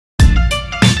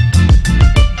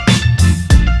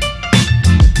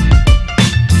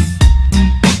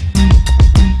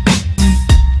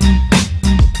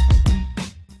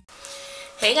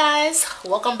Hey guys,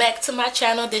 welcome back to my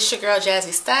channel. This is your girl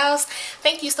Jazzy Styles.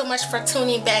 Thank you so much for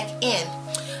tuning back in.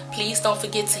 Please don't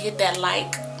forget to hit that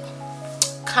like,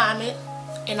 comment,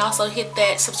 and also hit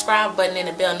that subscribe button and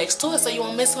the bell next to it so you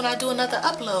won't miss when I do another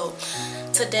upload.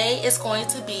 Today is going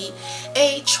to be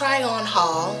a try-on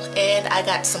haul, and I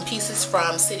got some pieces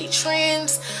from Citi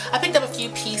Trends. I picked up a few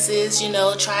pieces, you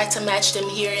know, tried to match them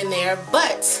here and there,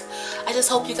 but I just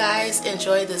hope you guys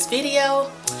enjoy this video.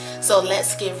 So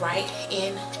let's get right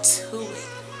into it.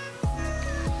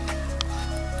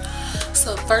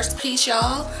 So first piece,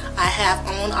 y'all, I have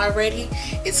on already.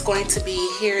 It's going to be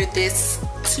here, this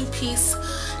two-piece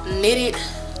knitted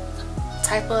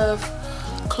type of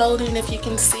clothing, if you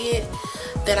can see it,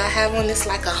 that I have on. This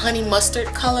like a honey mustard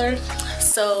color.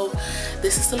 So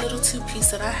this is the little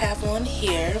two-piece that I have on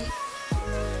here,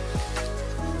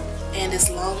 and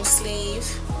it's long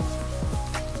sleeve.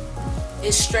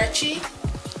 It's stretchy.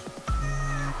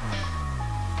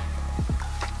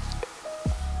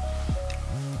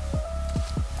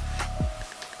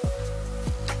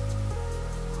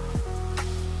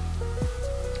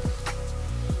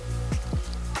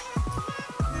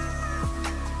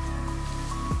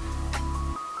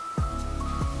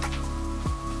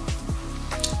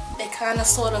 Kind of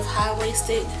sort of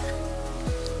high-waisted.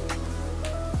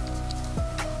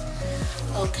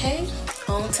 Okay,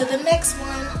 on to the next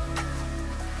one.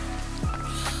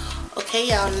 Okay,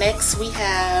 y'all, next we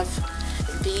have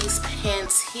these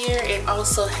pants here. It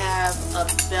also have a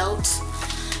belt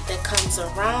that comes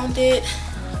around it.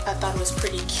 I thought it was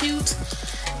pretty cute.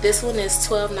 This one is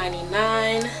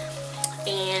 $12.99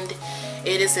 and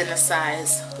it is in a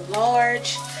size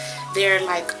large. They're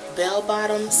like bell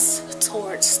bottoms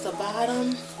towards the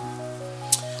bottom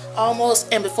almost.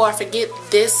 And before I forget,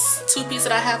 this two-piece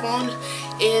that I have on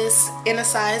is in a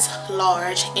size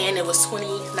large and it was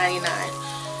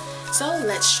 $20.99. So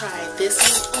let's try this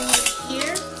one on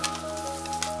here.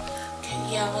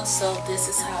 Okay, y'all, so this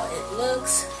is how it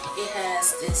looks. It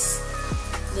has this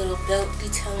little belt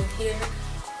detailing here.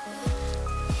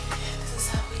 This is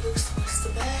how it looks towards the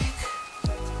back.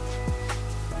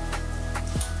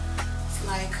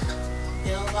 Like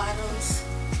bell bottoms.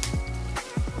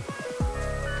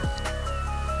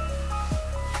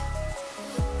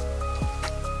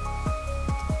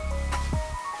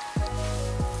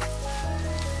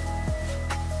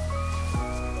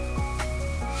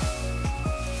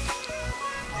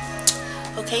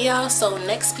 Okay, y'all, so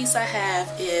next piece I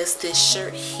have is this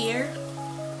shirt here,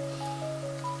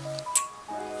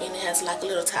 and it has like a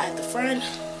little tie at the front.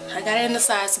 I got it in the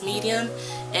size medium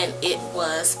and it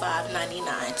was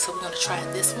 $5.99. So we're going to try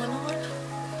this one on.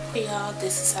 Hey y'all,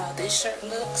 this is how this shirt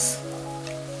looks.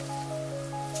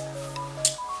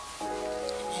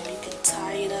 And you can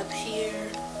tie it up here.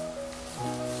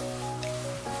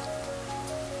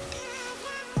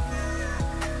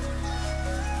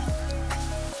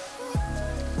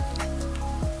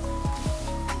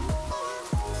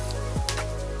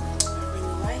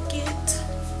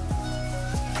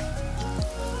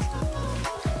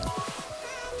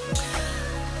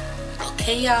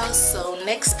 Okay, y'all, so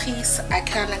next piece, I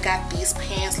kind of got these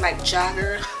pants, like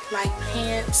jogger like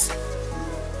pants,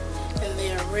 and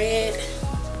they're red.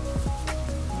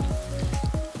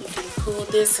 You can pull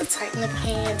this to tighten the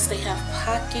pants. They have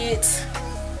pockets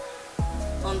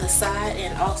on the side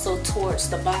and also towards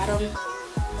the bottom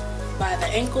by the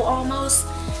ankle almost.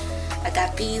 I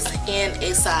got these in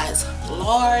a size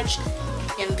large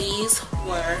and these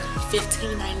were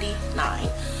 $15.99.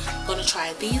 I'm gonna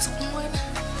try these on.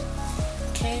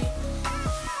 Okay,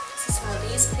 this is how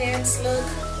these pants look.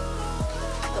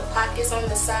 The pockets on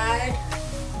the side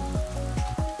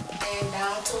and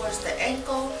down towards the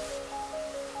ankle.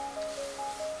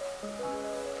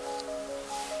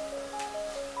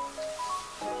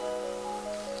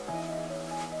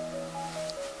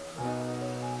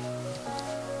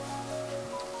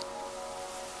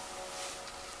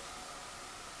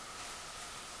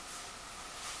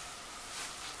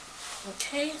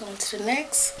 Okay, on to the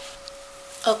next.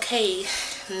 Okay,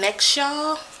 next,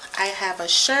 y'all, I have a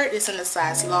shirt. It's in a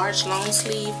size large, long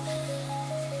sleeve.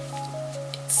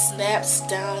 It snaps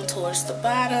down towards the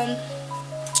bottom.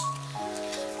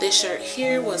 This shirt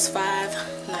here was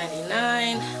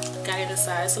 $5.99. Got it in a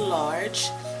size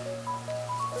large.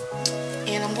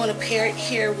 And I'm going to pair it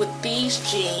here with these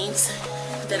jeans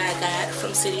that I got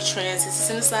from Citi Trends. This is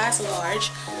in a size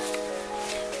large.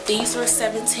 These were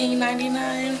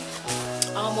 $17.99.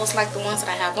 Almost like the ones that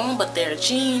I have on, but they're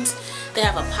jeans. They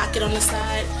have a pocket on the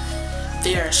side.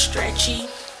 They're stretchy.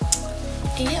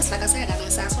 And yes, like I said, I got them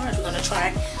in size large. We're going to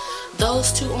try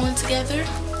those two on together.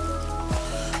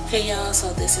 Okay, y'all,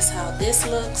 so this is how this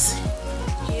looks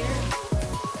here.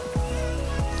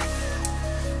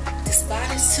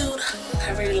 bodysuit.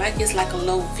 I really like it. It's like a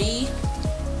low V.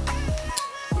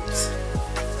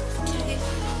 Okay.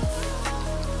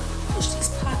 Push these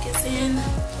pockets in.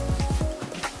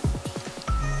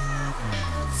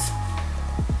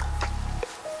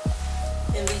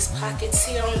 And these pockets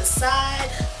here on the side.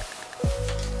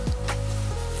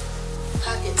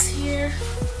 Pockets here.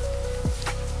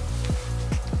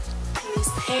 And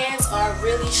these pants are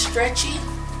really stretchy.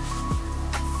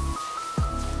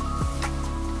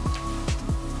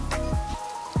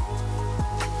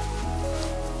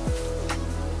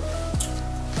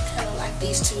 Kind of like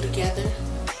these two together.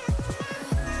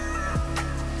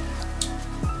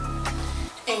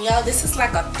 And y'all, this is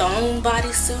like a thong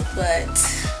bodysuit, but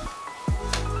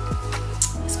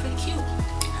it's pretty cute.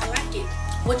 I like it.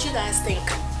 What you guys think?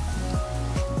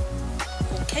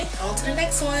 Okay, on to the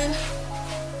next one.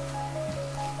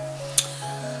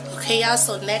 Okay, y'all,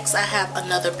 so next I have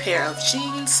another pair of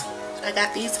jeans. I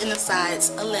got these in a size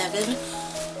 11.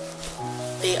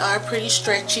 They are pretty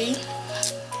stretchy.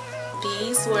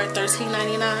 These were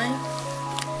 $13.99,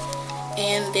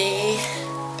 and they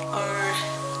are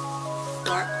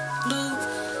dark blue.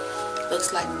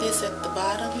 Looks like this at the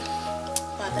bottom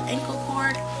by the ankle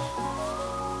cord.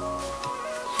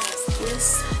 Has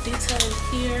this detailing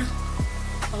here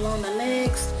along the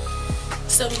legs.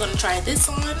 So we're gonna try this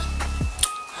on.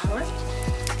 Alright.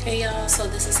 Okay, y'all, so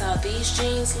this is how these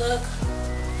jeans look.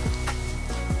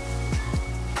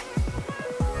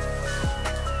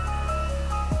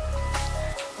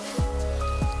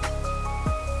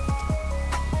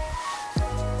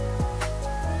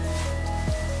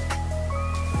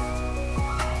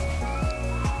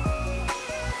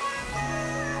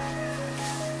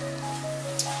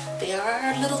 They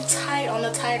are a little tight on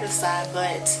the tighter side,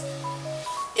 but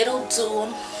it'll do.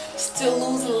 I'm still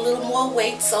losing a little more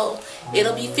weight, so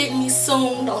it'll be fitting me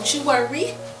soon. Don't you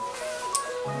worry.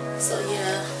 So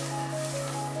yeah,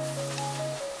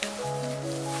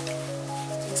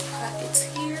 these pockets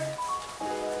here.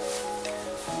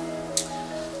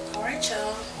 All right,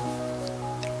 y'all.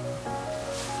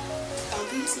 How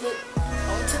these look.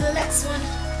 On to the next one.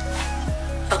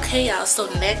 Okay, y'all, so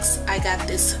next I got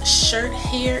this shirt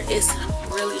here. It's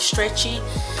really stretchy.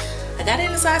 I got it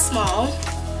in a size small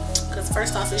because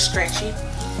first off it's stretchy,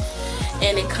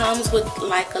 and it comes with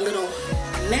like a little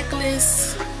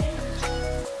necklace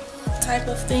type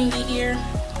of thingy here.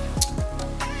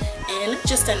 And let me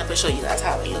just stand up and show you guys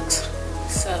how it looks.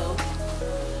 So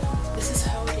this is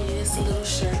how it is, a little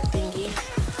shirt thingy.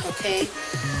 Okay,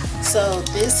 so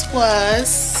this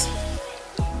was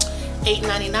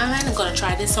 $8.99. I'm gonna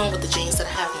try this on with the jeans that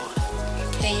I have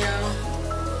on. Okay,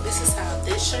 y'all, this is how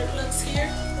this shirt looks here.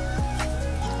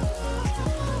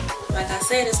 Like I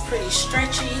said, it's pretty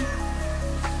stretchy.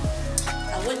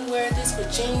 I wouldn't wear this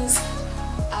with jeans.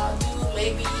 I'll do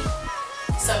maybe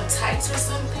some tights or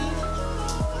something.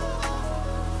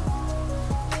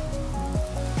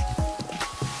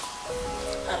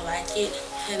 I like it.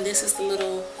 And this is the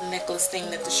little necklace thing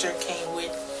that the shirt came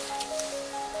with.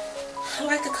 I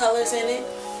like the colors in it.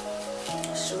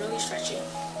 It's really stretchy.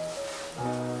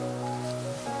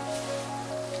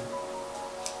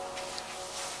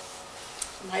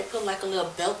 Might put like a little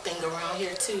belt thing around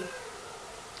here too.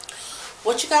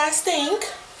 What you guys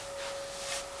think?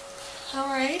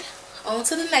 Alright, on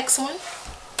to the next one.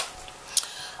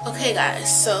 Okay guys,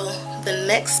 so the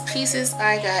next pieces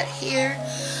I got here,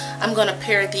 I'm gonna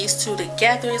pair these two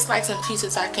together. It's like some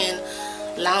pieces I can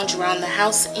lounge around the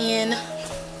house in.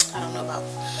 I don't know about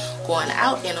going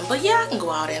out in them, but yeah, I can go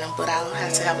out in them, but I'll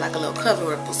have to have like a little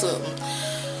cover up or something.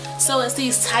 So it's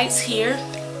these tights here,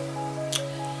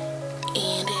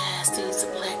 and it has these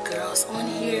black girls on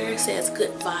here. It says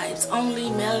good vibes only,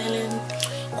 melanin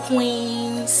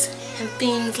queens and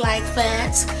things like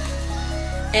that.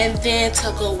 And then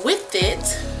to go with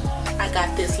it, I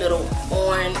got this little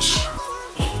orange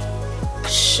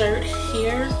shirt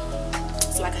here.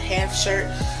 It's like a half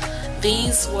shirt.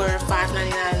 These were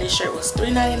 $5.99. This shirt was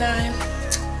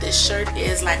 $3.99. This shirt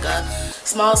is like a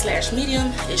small /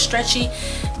 medium. It's stretchy,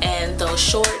 and those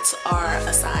shorts are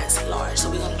a size large.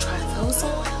 So we're gonna try those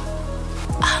on.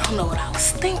 I don't know what I was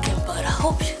thinking, but I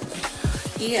hope you.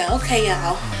 Yeah, okay,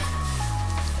 y'all.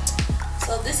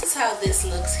 So this is how this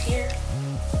looks here.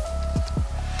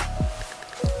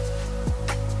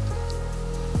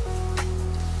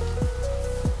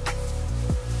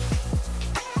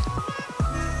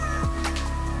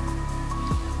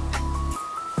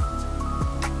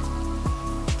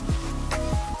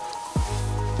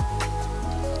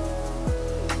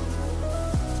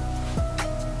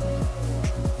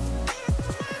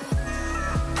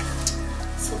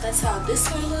 That's how this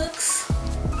one looks.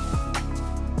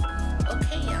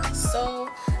 Okay, y'all, so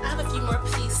more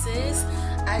pieces.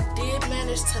 I did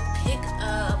manage to pick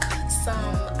up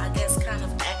some, I guess, kind of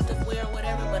activewear or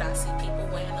whatever, but I see people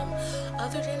wearing them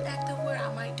other than activewear.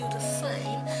 I might do the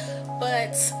same.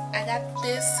 But I got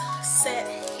this set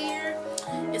here.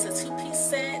 It's a two-piece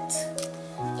set,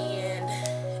 and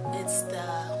it's the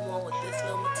one with this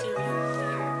little material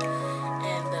here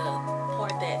and the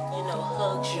part that, you know,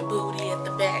 hugs your booty at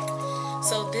the back.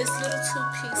 So this little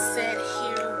two-piece set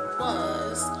here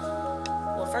was,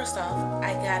 well, first off,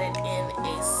 I got it in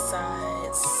a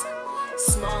size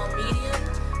small medium,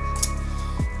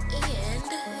 and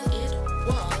it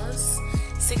was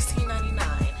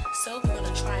 $16.99. So we're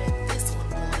gonna try this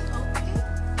one on.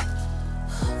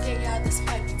 Okay, y'all, this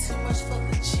might be too much for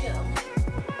the gym,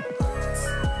 but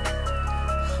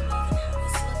I'm loving how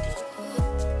it's looking.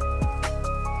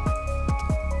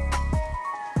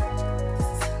 This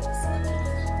is how it's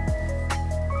looking.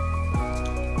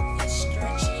 It's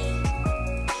stretchy.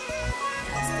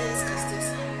 It's this, because this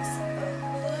has a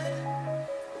hood.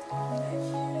 Back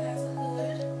here it has a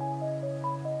hood.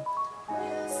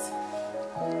 Yes.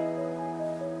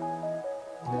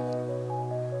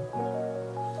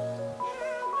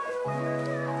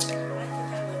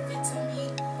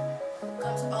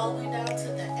 All the way down to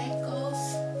the ankles.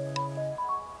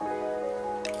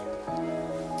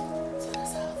 So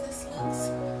that's how this looks.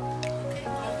 Okay,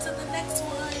 on to the next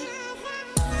one.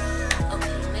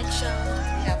 Okay, next, y'all,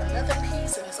 we have another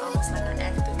piece, and it's almost like an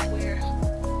activewear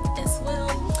as well.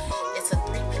 It's a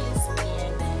three-piece,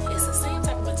 and it's the same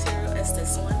type of material as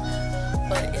this one,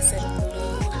 but it's in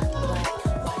blue, black,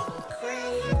 white, and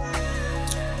gray.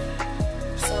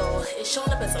 So it's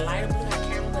showing up as a lighter blue on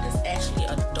camera, but it's actually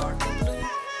a darker blue.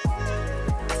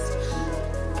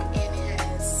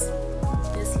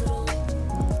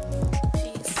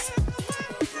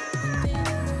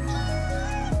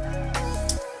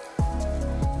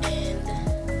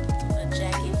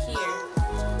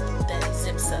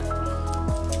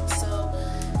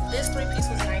 Three-piece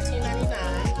was $19.99,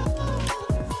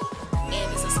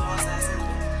 and it's a small size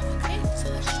medium. Okay, so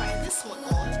let's try this one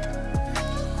on.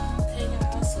 Okay,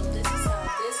 y'all, so this is how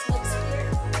this looks here.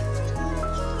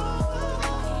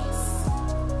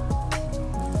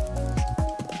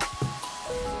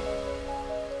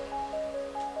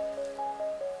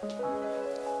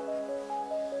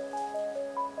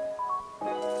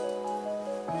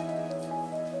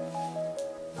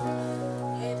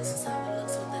 Okay, this is how it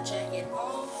looks with the jacket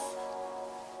off.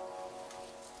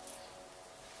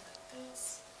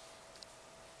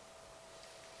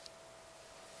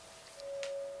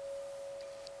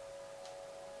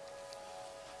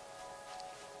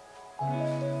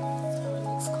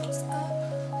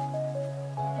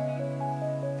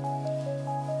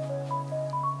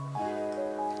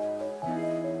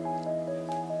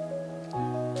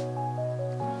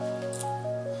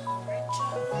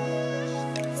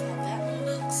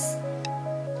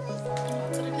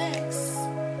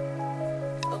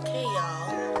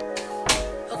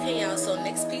 Okay, y'all, so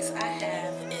next piece I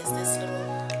have is this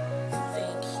little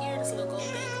thing here, this little gold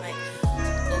thing, like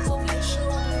goes over your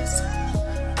shoulders.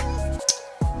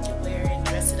 You wear it,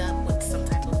 dress it up with some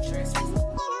type of dresses.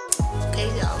 Okay,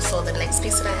 y'all, so the next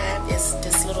piece that I have is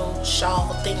this little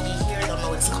shawl thingy here. I don't know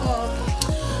what it's called,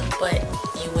 but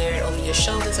you wear it over your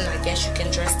shoulders, and I guess you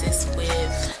can dress this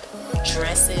with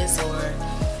dresses or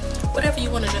whatever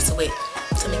you want to dress it with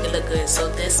to make it look good. So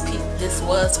this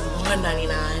was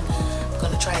 $1.99.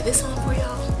 Gonna try this on for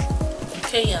y'all.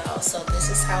 Okay, y'all, so this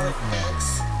is how it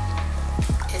looks.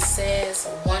 It says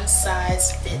one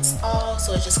size fits all,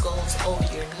 so it just goes over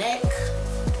your neck.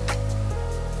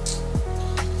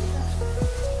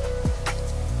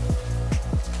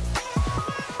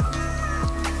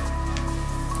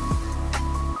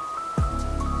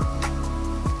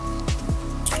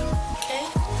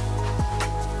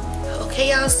 Okay,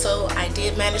 y'all, so I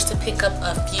did manage to pick up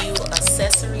a few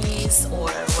accessories, or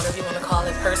whatever you want to call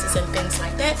it, purses and things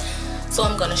like that. So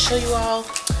I'm going to show you all.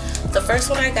 The first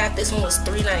one I got, this one was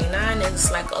 $3.99.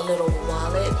 It's like a little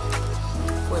wallet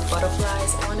with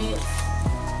butterflies on it.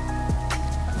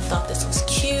 Thought this was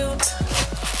cute.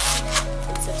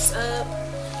 It zips up.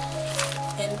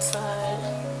 Inside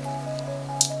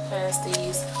has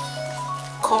these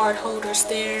card holders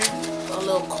there, a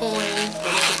little coin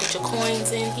where you can put your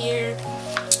coins in here,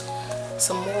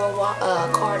 some more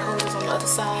card holders on the other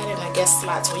side, and I guess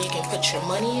slots where you can put your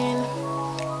money in.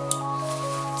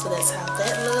 So that's how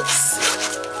that looks.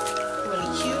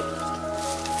 Really cute.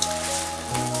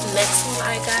 Next one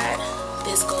I got,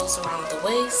 this goes around the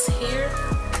waist here.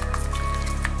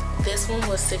 This one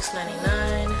was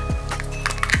 $6.99.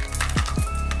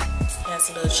 It has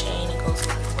a little chain, it goes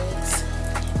around the waist.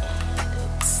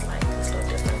 It's like these little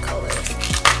different colors.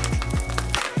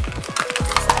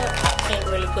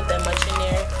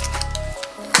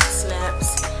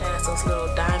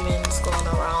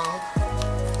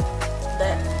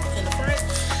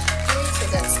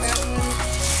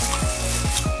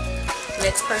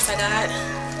 Next purse I got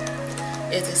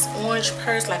is this orange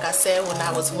purse. Like I said, when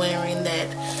I was wearing that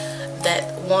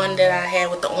one that I had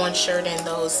with the orange shirt and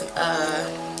those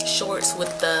shorts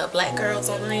with the black girls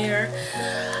on there,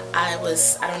 I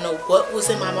don't know what was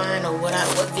in my mind or what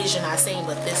vision I seen,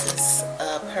 but this is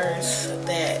a purse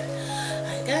that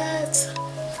I got.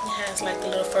 It has like the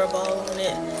little fur ball on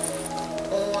it,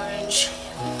 orange.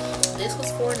 This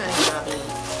was $4.99, I believe,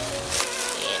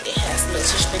 and it has a little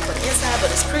tissue paper on the inside,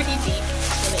 but it's pretty deep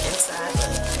on the inside.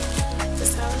 But this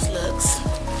is how it looks. I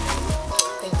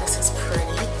think this is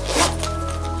pretty.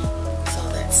 So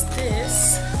that's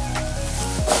this.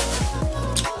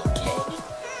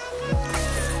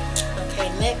 Okay,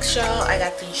 next, y'all, I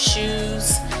got these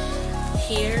shoes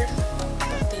here.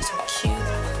 These are cute.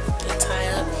 They tie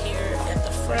up here at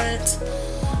the front.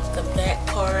 The back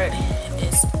part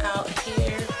is out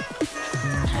here.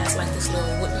 It has like this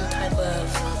little wooden type of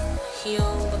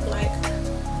heel, look like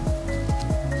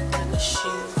a shoe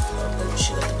or a boot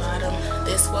shoe at the bottom.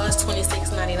 This was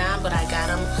 $26.99, but I got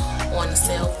them on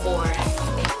sale for $18.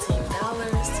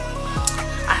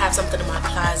 I have something in my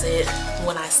closet.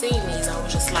 When I seen these, I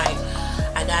was just like,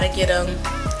 I gotta get them.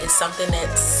 It's something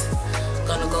that's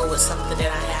gonna go with something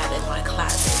that I have in my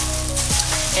closet.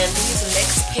 And these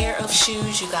next pair of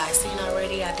shoes, you guys seen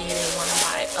already, I did in one of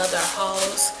my other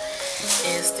hauls,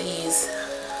 is these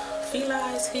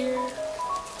felines here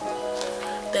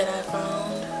that I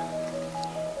found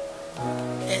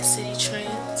at Citi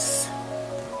Trends.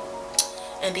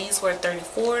 And these were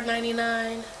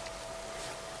 $34.99.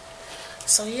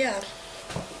 So yeah,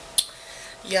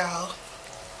 y'all,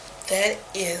 that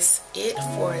is it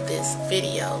for this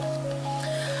video.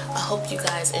 I hope you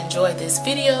guys enjoyed this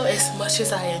video as much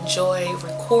as I enjoy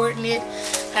recording it,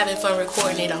 having fun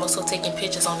recording it, also taking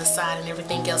pictures on the side and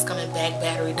everything else, coming back,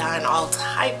 battery dying, all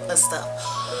type of stuff.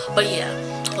 But yeah,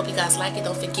 I hope you guys like it.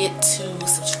 Don't forget to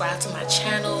subscribe to my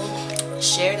channel,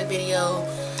 share the video,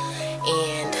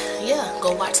 and yeah,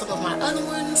 go watch some of my other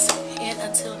ones. And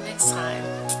until next time.